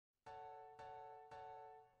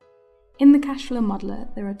In the Cashflow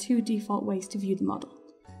Modeller, there are two default ways to view the model.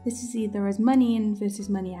 This is either as money in versus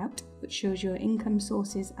money out, which shows your income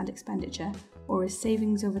sources and expenditure, or as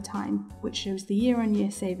savings over time, which shows the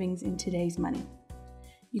year-on-year savings in today's money.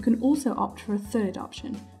 You can also opt for a third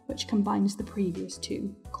option, which combines the previous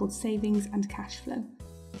two, called savings and cash flow.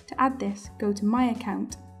 To add this, go to My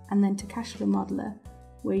Account and then to Cashflow Modeller,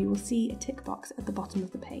 where you will see a tick box at the bottom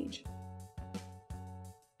of the page.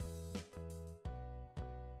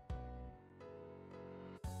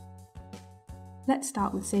 Let's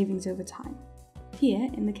start with savings over time. Here,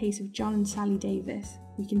 in the case of John and Sally Davis,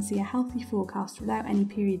 we can see a healthy forecast without any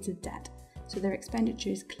periods of debt, so their expenditure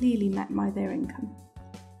is clearly met by their income.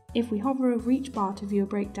 If we hover over each bar to view a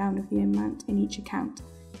breakdown of the amount in each account,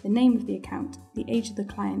 the name of the account, the age of the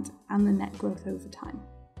client, and the net growth over time.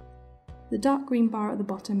 The dark green bar at the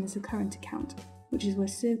bottom is the current account, which is where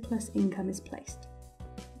surplus income is placed.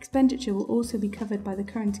 Expenditure will also be covered by the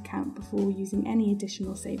current account before using any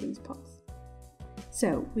additional savings pots.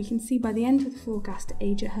 So, we can see by the end of the forecast at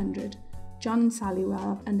age 100, John and Sally will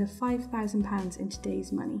have under £5,000 in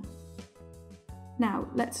today's money. Now,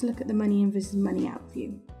 let's look at the money in versus money out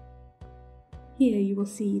view. Here you will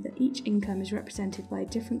see that each income is represented by a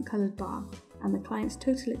different coloured bar and the client's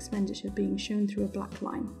total expenditure being shown through a black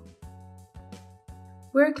line.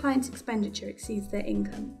 Where a client's expenditure exceeds their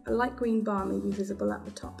income, a light green bar may be visible at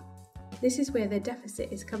the top. This is where their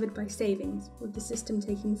deficit is covered by savings, with the system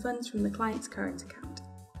taking funds from the client's current account.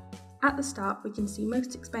 At the start, we can see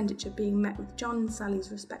most expenditure being met with John and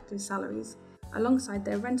Sally's respective salaries, alongside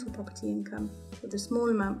their rental property income, with a small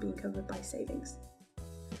amount being covered by savings.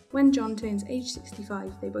 When John turns age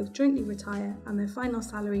 65, they both jointly retire and their final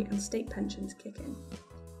salary and state pensions kick in.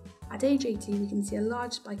 At age 80, we can see a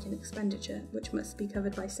large spike in expenditure, which must be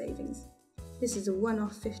covered by savings. This is a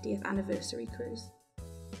one-off 50th anniversary cruise.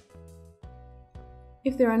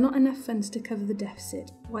 If there are not enough funds to cover the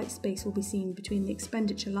deficit, white space will be seen between the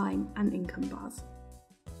expenditure line and income bars.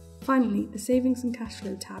 Finally, the Savings and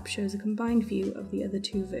Cashflow tab shows a combined view of the other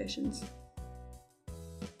two versions.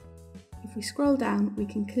 If we scroll down, we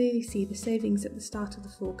can clearly see the savings at the start of the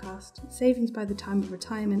forecast, savings by the time of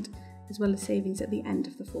retirement, as well as savings at the end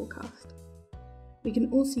of the forecast. We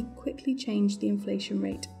can also quickly change the inflation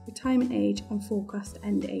rate, retirement age and forecast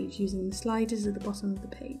end age using the sliders at the bottom of the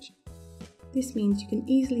page. This means you can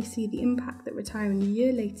easily see the impact that retiring a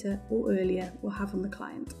year later or earlier will have on the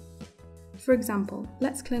client. For example,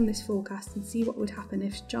 let's clone this forecast and see what would happen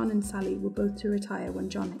if John and Sally were both to retire when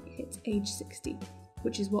John hits age 60,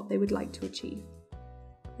 which is what they would like to achieve.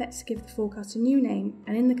 Let's give the forecast a new name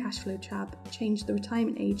and in the Cashflow tab, change the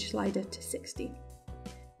retirement age slider to 60.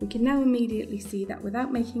 We can now immediately see that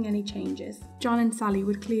without making any changes, John and Sally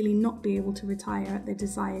would clearly not be able to retire at their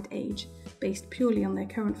desired age, based purely on their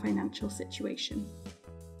current financial situation.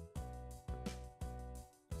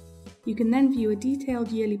 You can then view a detailed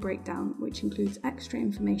yearly breakdown, which includes extra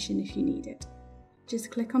information if you need it. Just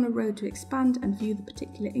click on a row to expand and view the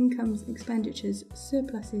particular incomes, expenditures,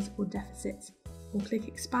 surpluses or deficits, or click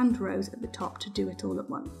Expand Rows at the top to do it all at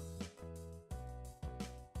once.